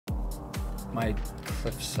my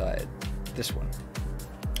cliffside. This one.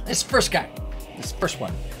 This first guy. This first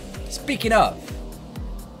one. Speaking of,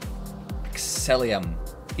 Excellium.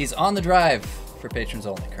 He's on the drive for patrons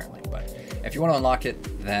only currently, but if you want to unlock it,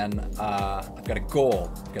 then I've got a goal.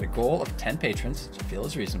 I've got a goal of 10 patrons, which I feel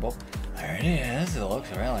is reasonable. There it is. It looks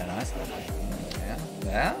really nice.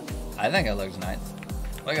 Yeah. I think it looks nice.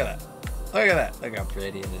 Look at that. Look at that. Look how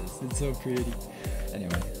pretty it is. It's so pretty.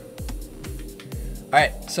 Anyway. All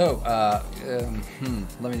right. So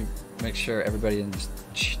let me make sure everybody in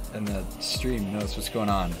the stream knows what's going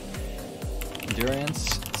on.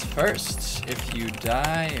 Endurance is first. If you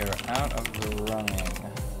die, you're out of the running.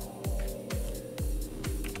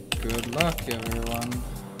 Good luck, everyone.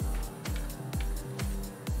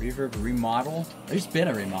 Reverb remodel. There's been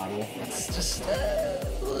a remodel. It's just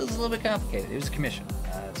it was a little bit complicated. It was a commission.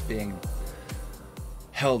 It's being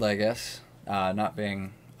held, I guess. Not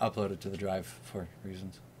being uploaded to the drive for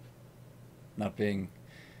reasons. Not being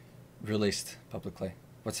released publicly.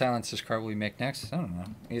 What silencer's car will we make next? I don't know.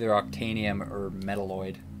 Either Octanium or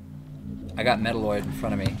Metalloid. I got Metalloid in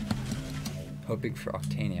front of me. Hoping for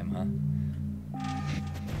Octanium, huh?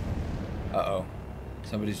 Uh-oh.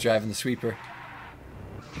 Somebody's driving the sweeper.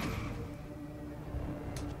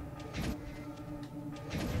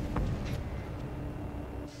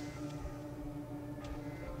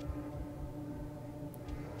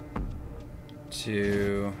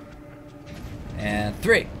 Two and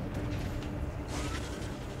three.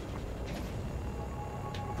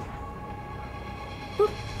 Boop.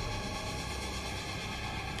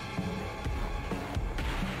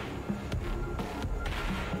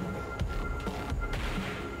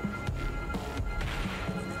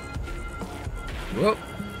 Whoop.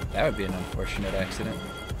 That would be an unfortunate accident.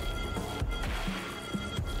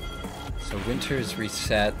 So winter's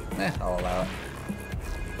reset. I'll allow it.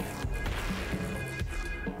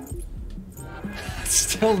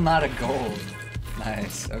 Still not a gold.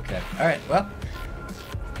 Nice. Okay. All right. Well,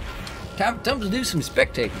 time to do some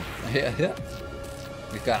spectating. Yeah.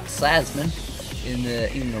 We've got Slasman in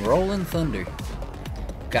the Rolling Thunder.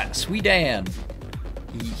 Got Sweet Dan.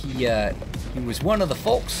 He was one of the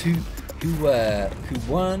folks who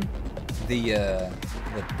won the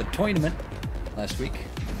tournament last week.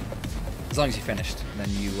 As long as you finished, then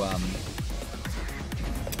you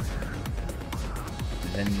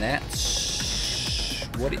then that's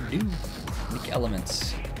what it do. Make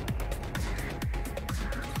elements.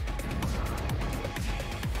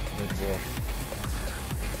 Red Wolf.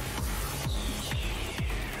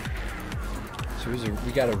 So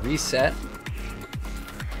we got a reset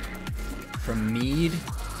from Mead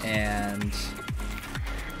and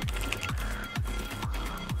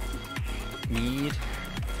Mead.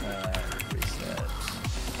 Reset.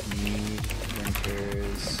 Mead,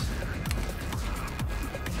 Winters,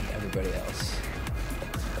 and everybody else.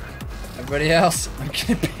 Everybody else, I'm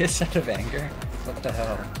getting pissed out of anger. What the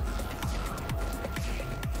hell?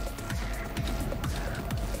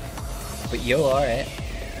 But yo, alright.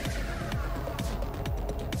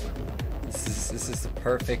 This is the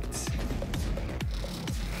perfect.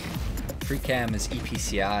 Free cam is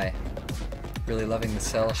EPCI. Really loving the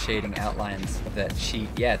cell shading outlines that sheet.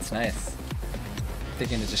 Yeah, it's nice.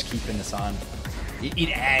 Thinking of just keeping this on.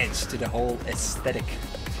 It adds to the whole aesthetic.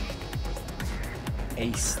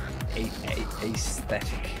 Aesthetic.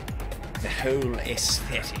 The whole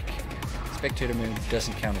aesthetic. Spectator mode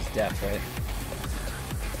doesn't count as death, right?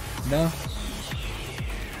 No.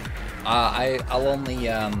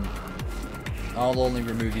 I'll only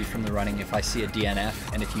remove you from the running if I see a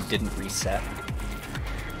DNF and if you didn't reset.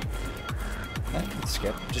 I can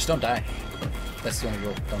skip. Just don't die. That's the only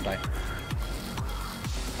rule. Don't die.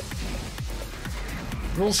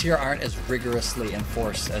 Rules here aren't as rigorously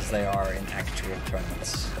enforced as they are in actual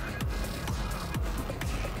tournaments.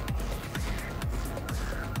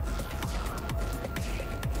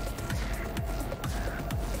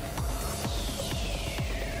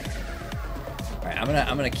 Alright,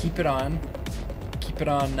 I'm gonna keep it on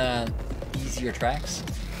easier tracks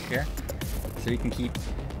here, so we can keep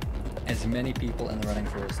as many people in the running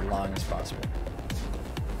for as long as possible.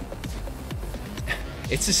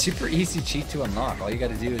 It's a super easy cheat to unlock. All you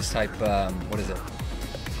gotta do is type, what is it?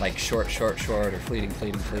 Like short, or fleeting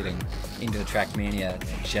into the Trackmania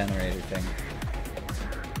generator thing.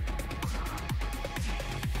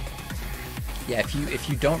 Yeah, if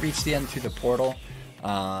you don't reach the end through the portal,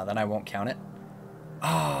 then I won't count it.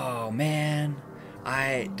 Oh man,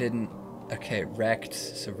 I didn't. Okay, wrecked.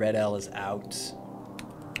 So Red L is out.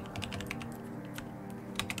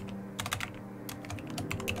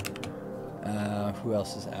 Who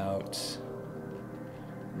else is out?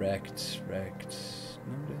 Wrecked.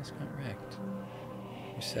 Nobody else got wrecked.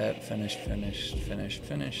 Reset, finished, finished, finished,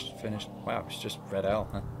 finished, finished. Wow, it's just red L,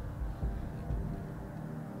 huh?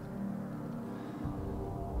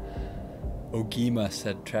 Ogima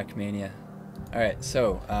said Trackmania. Alright,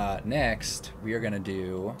 so next we are gonna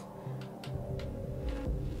do.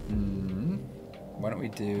 Why don't we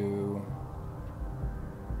do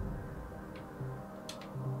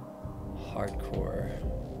hardcore?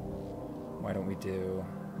 Why don't we do?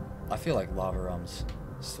 I feel like Lava Realm's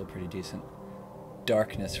still pretty decent.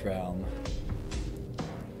 Darkness Realm.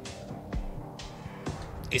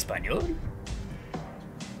 Espanol?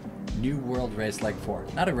 New World Race Leg 4.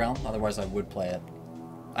 Not a realm, otherwise I would play it.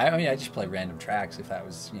 I mean, I just play random tracks if that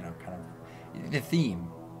was, you know, kind of the theme.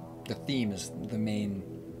 The theme is the main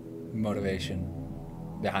motivation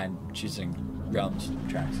behind choosing realms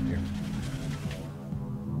tracks here.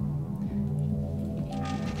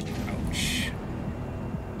 Ouch.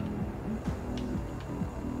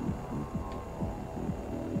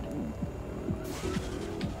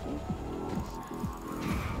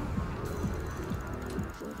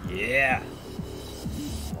 Yeah.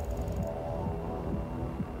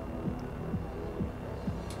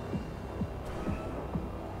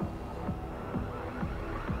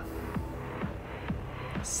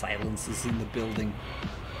 Silence is in the building.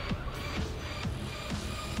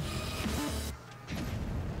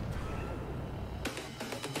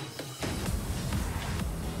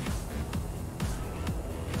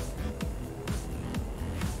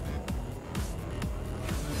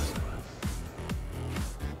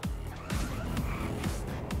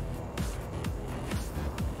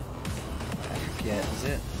 Yeah, is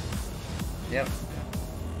it? Yep.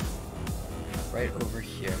 Right over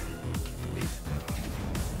here, I believe.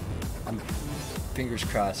 I'm fingers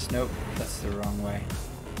crossed. Nope, that's the wrong way.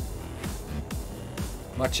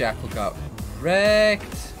 Mutt Jackal got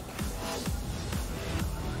wrecked.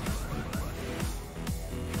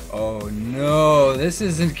 Oh no, this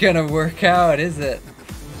isn't gonna work out, is it?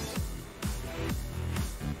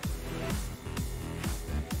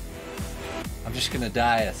 I'm just gonna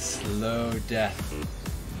die a slow death,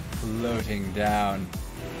 floating down.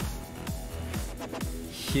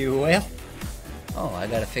 You will? Oh, I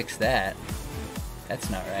gotta fix that. That's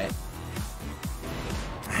not right.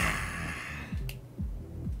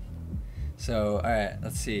 So, alright,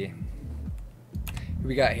 let's see. Who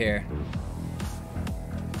we got here?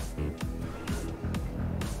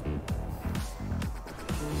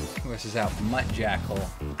 Who else is out? Mutt Jackal.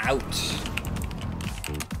 Out.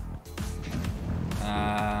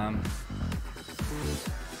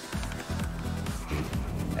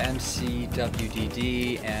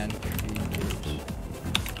 MCWDD and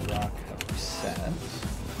Rock have reset.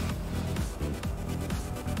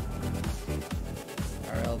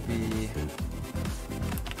 RLB.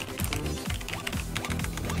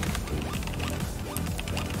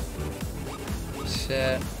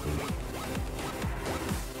 Reset.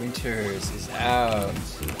 Winters is out.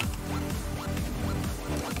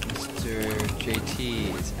 Mr. JT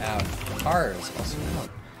is out. Car is also out.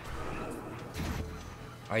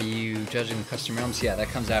 Are you judging the custom realms? Yeah, that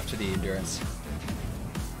comes after the endurance. The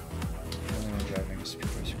only one driving a speed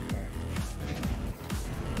racer car.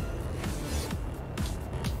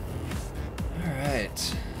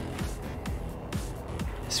 Alright.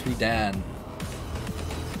 Sweet Dan.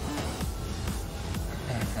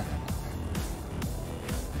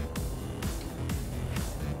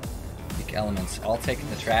 Weak elements. All taking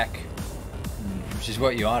the track. Which is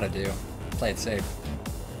what you ought to do. Play it safe.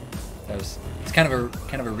 It's kind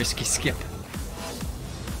of a risky skip.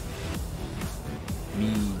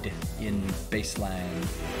 Mead in baseline.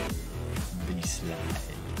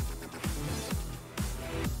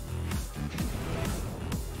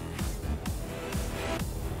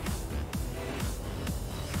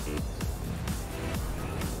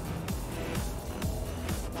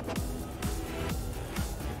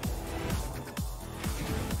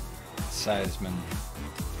 Seisman.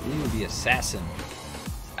 Ooh, the assassin.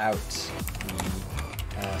 Out.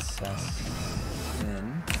 The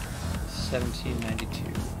assassin. 1792.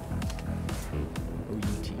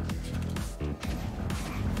 OUT.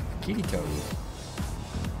 Kirito.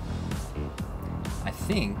 I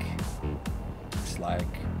think it's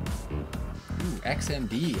like. Ooh,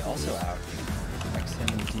 XMD also out.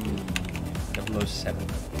 XMD 007.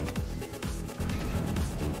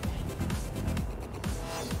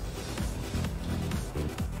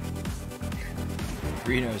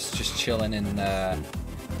 Reno's just chilling in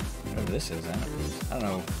whatever this is. I don't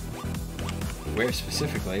know where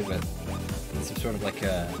specifically, but it's some sort of like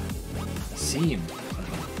a seam.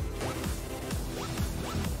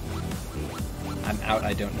 I'm out.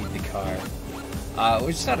 I don't need the car.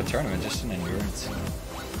 We're just out of tournament, just an endurance.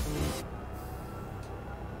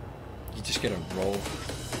 you just get a roll.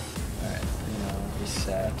 Alright,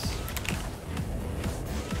 reset.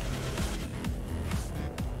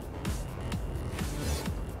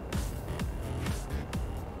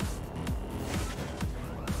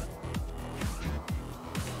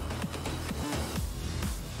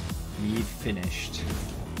 Mead finished.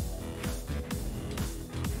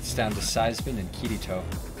 It's down to Seisman and Kirito.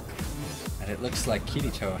 And it looks like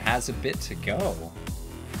Kirito has a bit to go.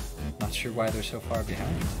 Not sure why they're so far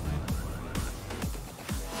behind.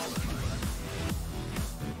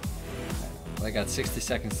 Well, they got 60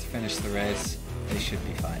 seconds to finish the race. They should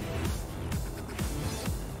be fine.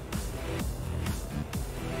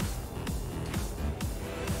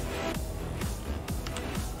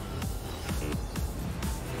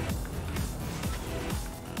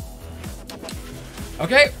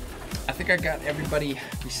 Okay, I think I got everybody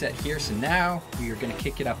reset here, so now we are going to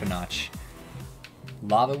kick it up a notch.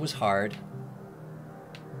 Lava was hard,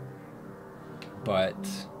 but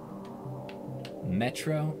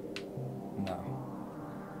Metro, no.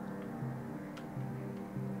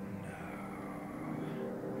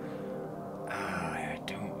 I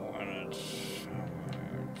don't want it.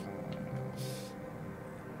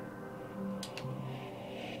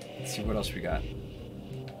 Let's see what else we got.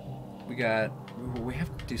 We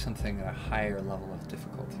have to do something at a higher level of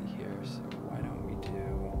difficulty here, so why don't we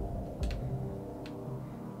do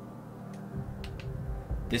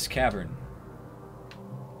this cavern?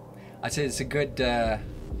 I'd say it's a good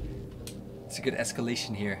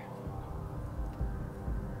escalation here.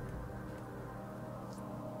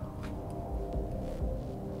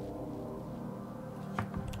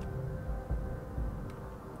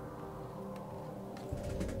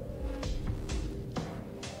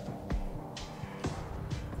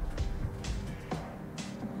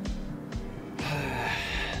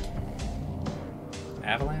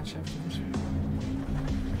 Avalanche after this?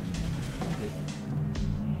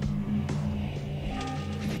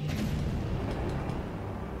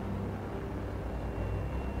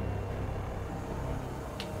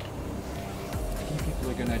 People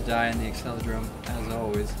are gonna die in the Accelodrome, as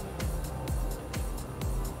always.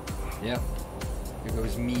 Yep. Here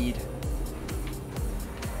goes Mead.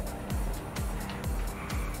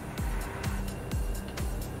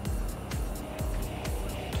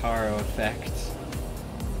 Taro effect.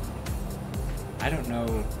 I don't know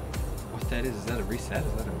what that is. Is that a reset?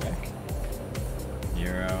 Is that a wreck?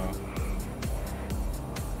 Euro.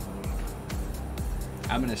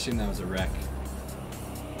 I'm gonna assume that was a wreck.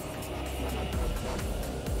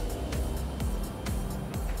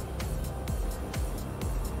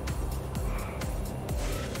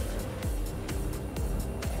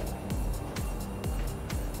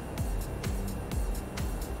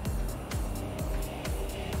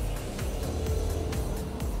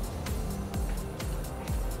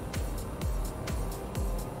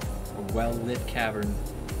 Well-lit cavern.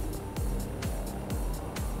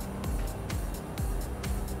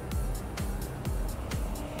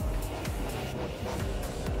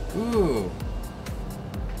 Ooh.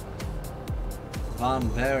 Von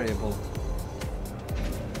variable.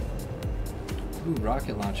 Ooh,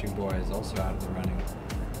 rocket launching boy is also out of the running.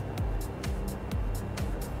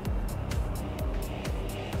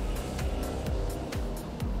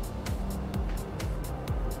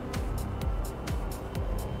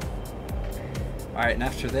 Alright, and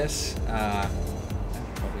after this,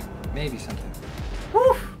 probably, maybe something.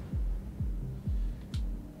 Woo!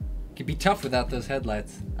 Could be tough without those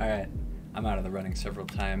headlights. Alright, I'm out of the running several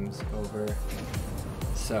times over.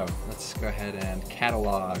 So, let's go ahead and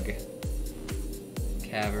catalog.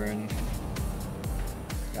 Cavern.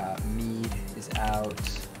 Got Mead is out.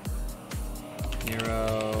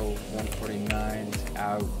 Nero 149 is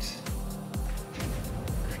out.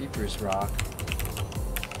 Creeper's Rock.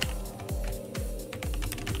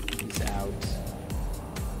 Out.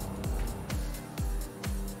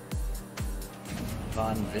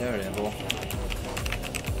 Von variable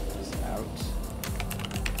is out.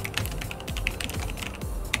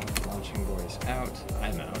 Launching boys out.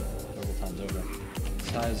 I'm out. Double times over.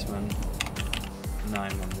 Seisman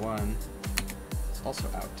 911 is also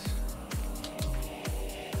out.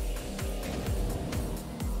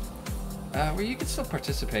 Well, you can still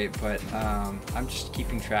participate, but I'm just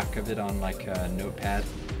keeping track of it on like a notepad.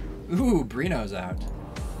 Ooh, Brino's out.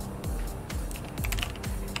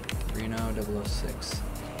 Brino 006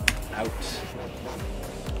 out.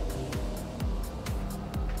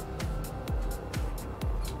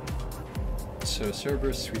 So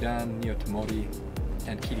Cerberus, Suidan, Neotomori,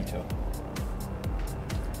 and Kirito.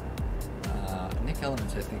 Nick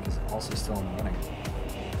Elements, I think, is also still in the running.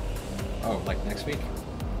 Oh, like next week?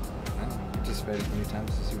 Participate as many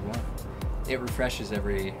times as you want. it refreshes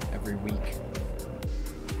every week.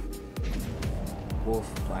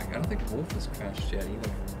 Wolf Black. I don't think Wolf has crashed yet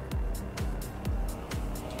either.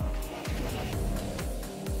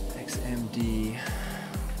 XMD.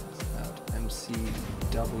 It's about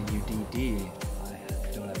MCWDD. I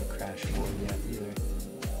don't have a crash board yet either.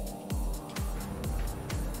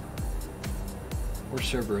 Or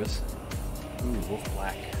Cerberus. Ooh, Wolf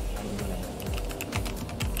Black. Out of the running.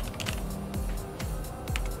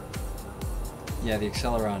 Yeah, the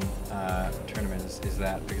Acceleron tournament is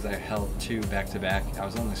that because I held 2 back-to-back. I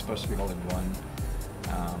was only supposed to be holding 1,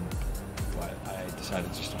 but I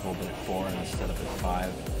decided just to hold it at 4 instead of at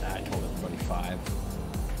 5. I told everybody 5,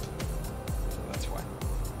 so that's why.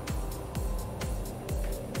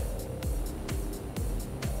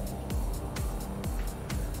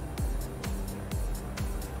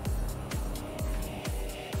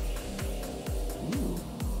 Ooh,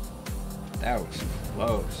 that was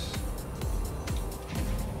close.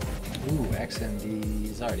 Ooh, XMD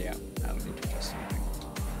is already out. I don't need to adjust anything.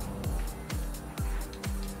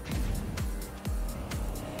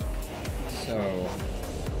 So,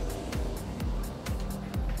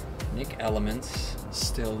 Nick Elements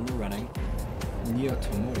still in the running. Neo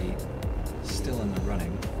Tomori still in the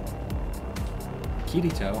running.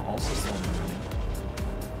 Kirito also still in the running.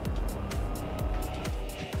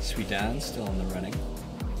 Suidan still in the running.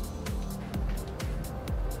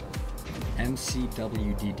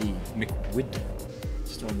 MCWDD, McWid,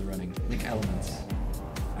 still in the running. Nick Elements,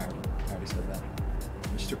 I already said that.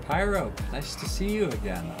 Mr. Pyro, nice to see you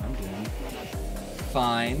again. I'm doing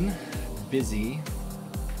fine, busy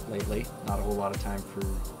lately. Not a whole lot of time for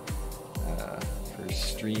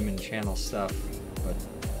stream and channel stuff,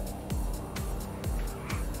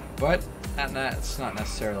 but it's not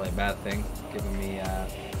necessarily a bad thing. Giving me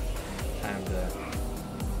time to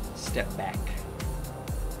step back.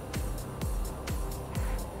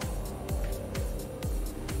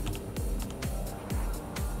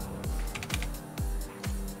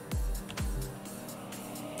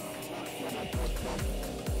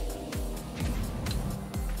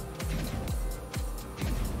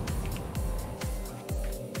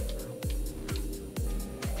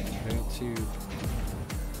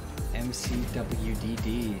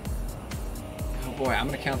 MCWDD. Oh boy, I'm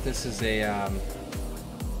gonna count this as a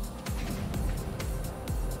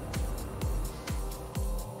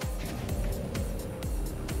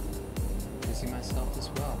busy myself as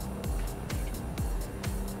well.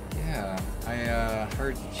 Yeah, I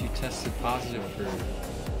heard that you tested positive for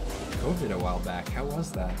COVID a while back. How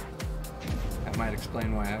was that? That might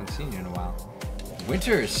explain why I haven't seen you in a while.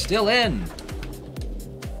 Winter is still in.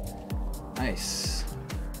 Nice.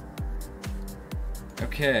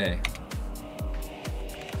 Okay.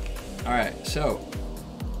 Alright, so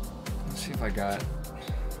let's see if I got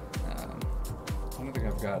I don't think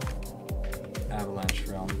I've got Avalanche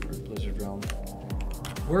Realm or Blizzard Realm.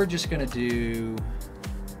 We're just gonna do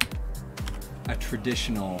a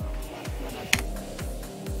traditional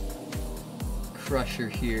crusher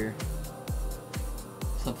here.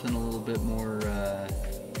 Something a little bit more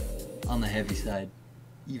on the heavy side.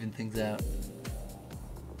 Even things out.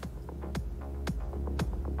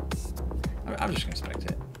 I'm just gonna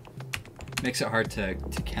spectate. Makes it hard to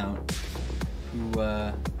count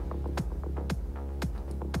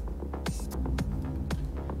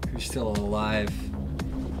who's still alive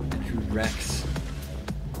and who wrecks.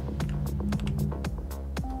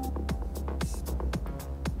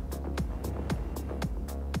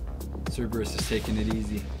 Cerberus is taking it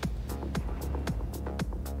easy.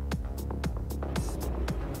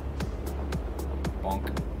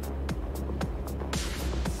 Bonk.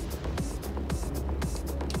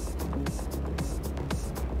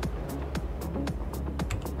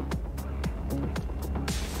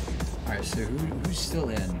 Alright, so who's still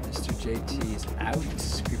in? Mr. JT is out.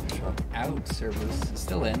 Creeper Truck out. Cerberus is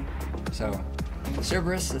still in. So,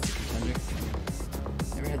 Cerberus, that's a contender.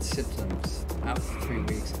 Never had symptoms. Out for 3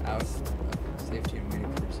 weeks. Out of safety and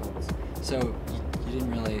waiting for results. So, you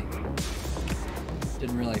didn't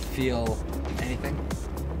really feel anything?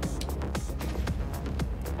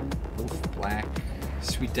 Wolf Black.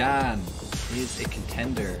 Suidan is a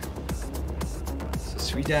contender. So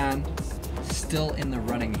Suidan still in the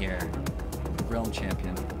running here. Realm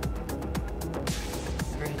champion.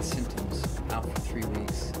 Never had symptoms. Out for 3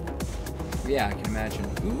 weeks. Yeah, I can imagine.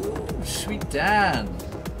 Ooh, Suidan.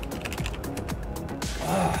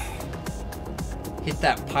 Hit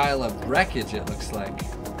that pile of wreckage, it looks like.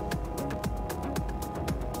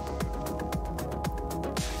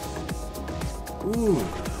 Ooh.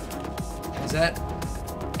 Is that...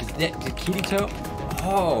 Did Kirito?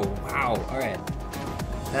 Oh, wow. Alright.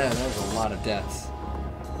 That was a lot of deaths.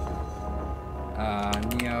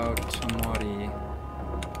 Neo Tomori.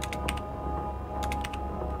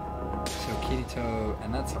 So Kirito,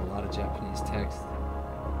 and that's a lot of Japanese text.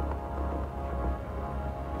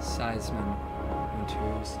 Seisman,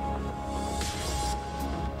 Winters.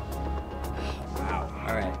 Wow.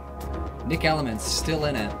 Alright. Nick Element's still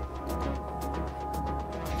in it.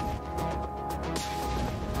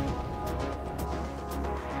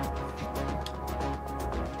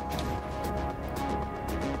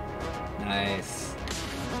 Nice.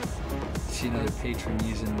 See another patron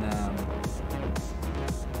using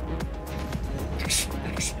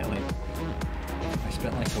exhaling. I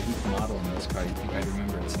spent like a week modeling this card. You think I'd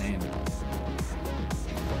remember its name?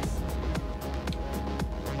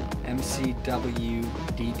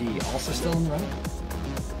 MCWDD, also still in the run.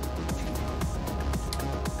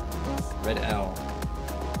 Red L.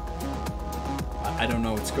 I don't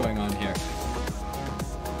know what's going on here.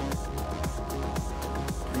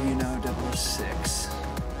 Reno 006.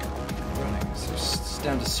 Running. So it's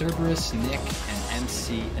down to Cerberus, Nick, and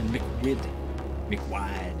MC, and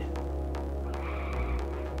McWide.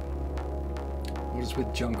 What is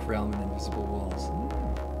with Junk Realm and Invisible Walls?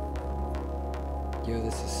 Yo,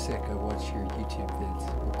 this is sick. I watch your YouTube vids.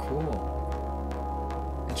 Oh,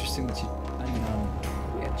 cool. Interesting that I'm on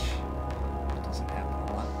Twitch. It doesn't happen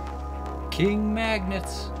a lot. King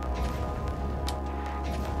Magnets.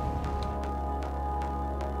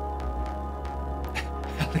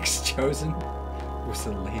 Alex Chosen was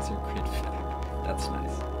a laser grid fact. That's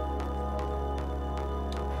nice.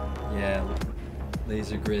 Yeah,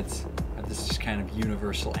 laser grids have this just kind of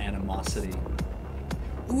universal animosity.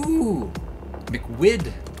 Ooh! McWide,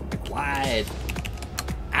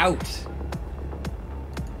 out.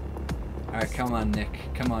 All right, come on, Nick,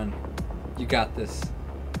 come on, you got this.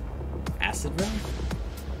 Acid Realm.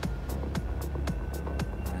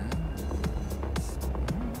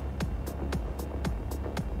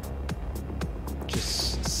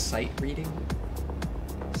 Just sight reading.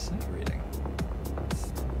 Sight reading.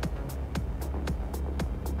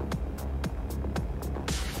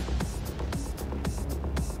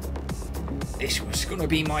 This was gonna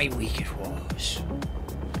be my week, it was.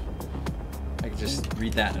 I could just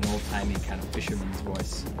read that in an old-timey kind of fisherman's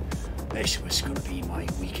voice. This was gonna be my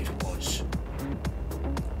week, it was.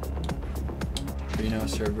 Reno,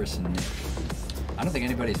 Cerberus, and Nick. I don't think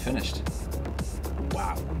anybody's finished.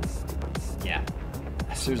 Wow. Yeah.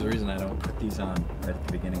 There's a reason I don't put these on right at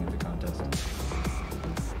the beginning of the contest.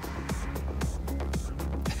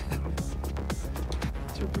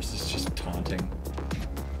 Cerberus is just taunting.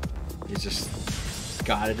 He's just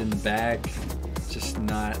got it in the bag, just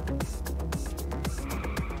not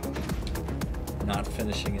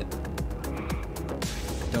finishing it.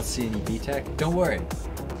 Don't see any VTech? Don't worry,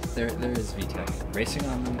 there is VTech. Racing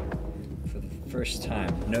on them for the first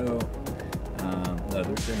time. No, they're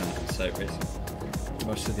not sight racing.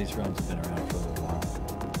 Most of these realms have been around for a little while.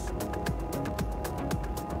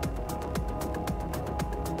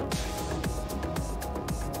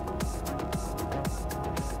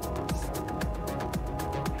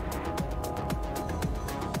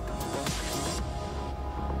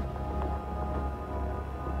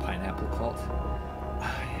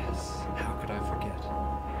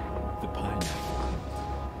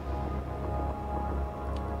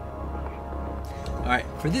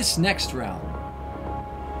 For this next round,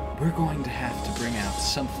 we're going to have to bring out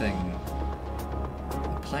something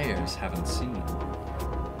the players haven't seen.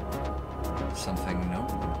 Something no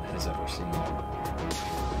one has ever seen.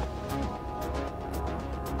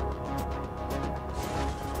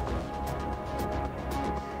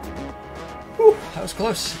 Whew, that was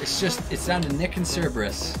close. It's down to Nick and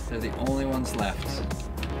Cerberus. They're the only ones left.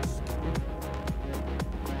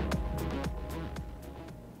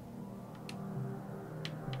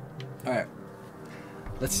 Alright,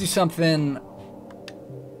 let's do something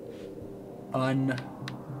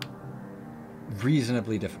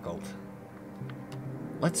unreasonably difficult.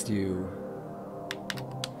 Let's do...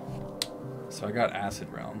 So I got Acid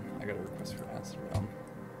Realm. I got a request for Acid Realm.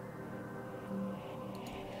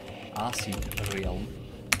 Acid Realm.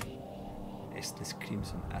 Is this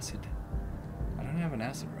Crimson Acid? I don't have an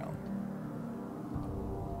Acid Realm.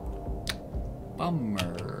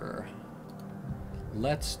 Bummer.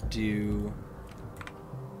 Let's do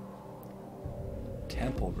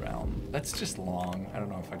Temple Realm. That's just long. I don't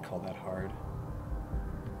know if I'd call that hard.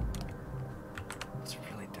 It's a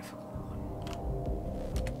really difficult one.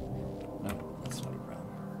 No, that's not a realm.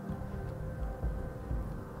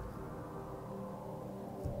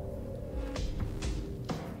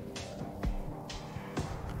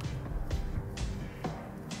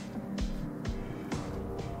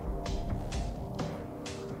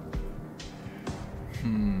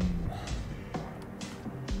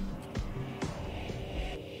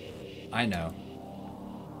 I know.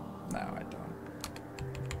 No, I don't.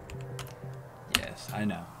 Yes, I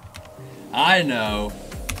know. I know.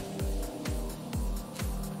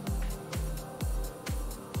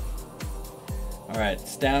 Alright,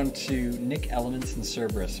 it's down to Nick Elements and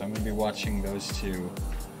Cerberus, so I'm going to be watching those two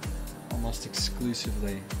almost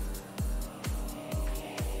exclusively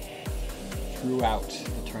throughout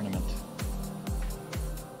the tournament.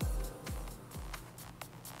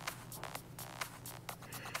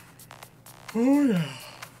 Oh yeah.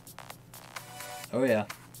 Oh yeah.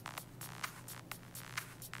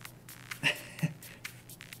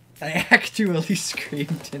 I actually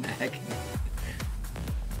screamed in agony.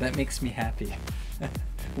 That makes me happy.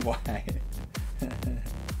 Why?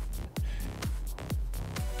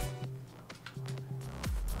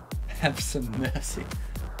 Have some mercy.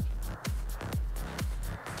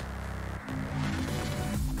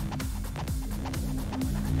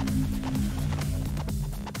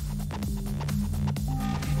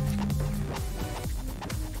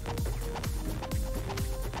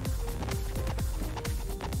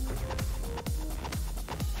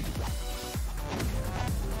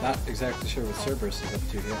 Not exactly sure what Cerberus is up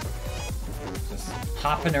to here. Just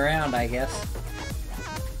hopping around, I guess.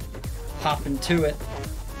 Hopping to it.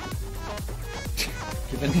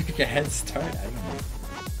 Giving Nick a head start, I don't know.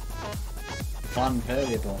 Fun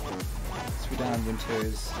variable. Sweden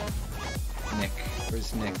Winters. Nick.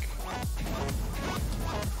 Where's Nick?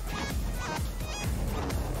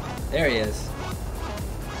 There he is.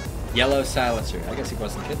 Yellow silencer. I guess he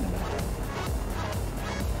wasn't kidding about that.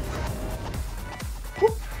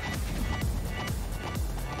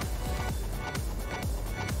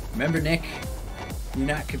 Remember, Nick, you're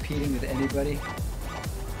not competing with anybody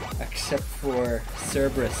except for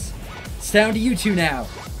Cerberus. It's down to you two now.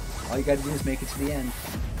 All you gotta do is make it to the end.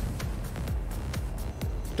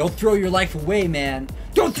 Don't throw your life away, man.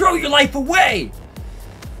 Don't throw your life away!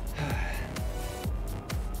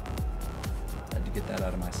 Had to get that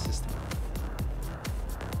out of my system.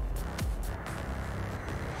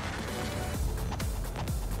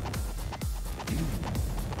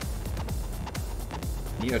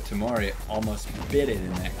 Neo Tamori almost bit it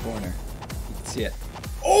in that corner. You can see it.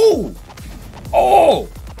 Oh! Oh!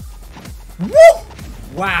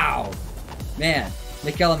 Woo! Wow! Man,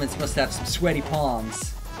 Nick Elements must have some sweaty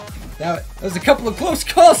palms. That was a couple of close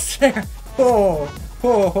calls there. Oh!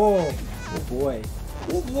 Oh! Oh! Oh boy!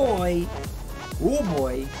 Oh boy! Oh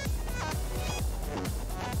boy!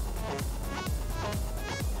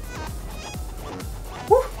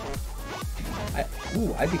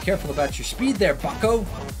 Ooh, I'd be careful about your speed there, bucko.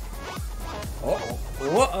 Uh-oh.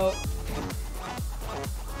 Uh-oh.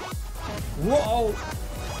 Whoa.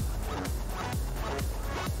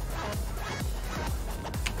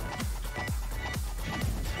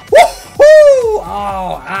 Woohoo!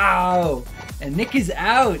 Oh, ow. And Nick is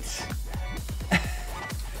out.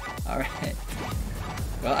 Alright.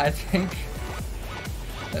 Well, I think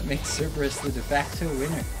that makes Cerberus the de facto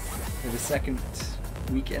winner for the second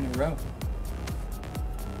week in a row.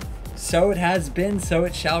 So it has been, so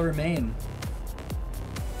it shall remain.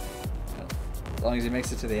 As long as he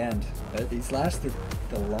makes it to the end. But he's lasted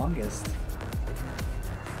the longest.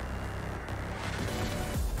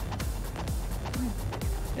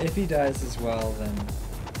 If he dies as well, then,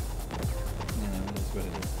 you know, it is what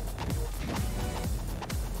it is.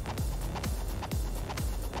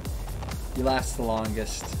 He lasts the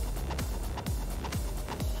longest.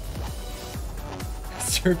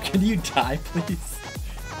 Sir, can you die, please?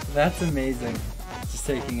 That's amazing. Just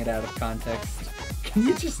taking it out of context. Can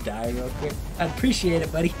you just die real quick? I'd appreciate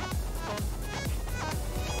it, buddy.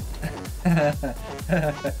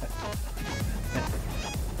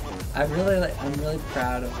 I'm really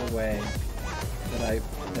proud of the way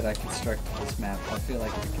that I constructed this map. I feel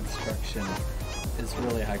like the construction is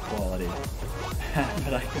really high quality,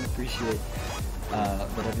 but I can appreciate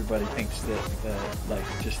that everybody thinks that the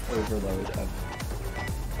just overload of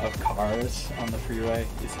cars on the freeway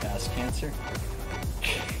is ass cancer.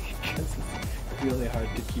 Because it's really hard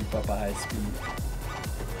to keep up a high speed.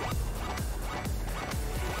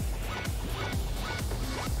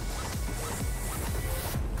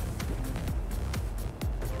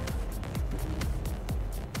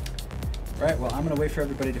 Alright, well, I'm going to wait for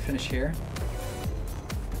everybody to finish here.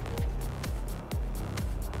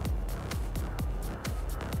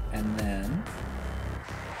 And then...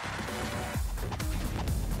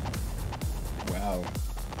 Wow.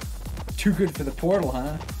 Too good for the portal,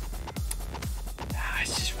 huh? Ah,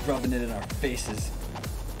 it's just rubbing it in our faces.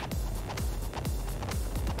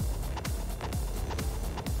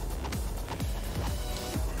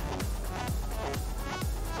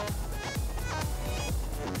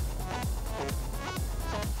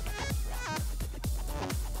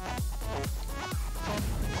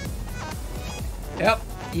 Yep,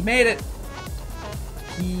 he made it.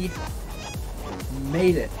 He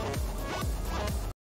made it.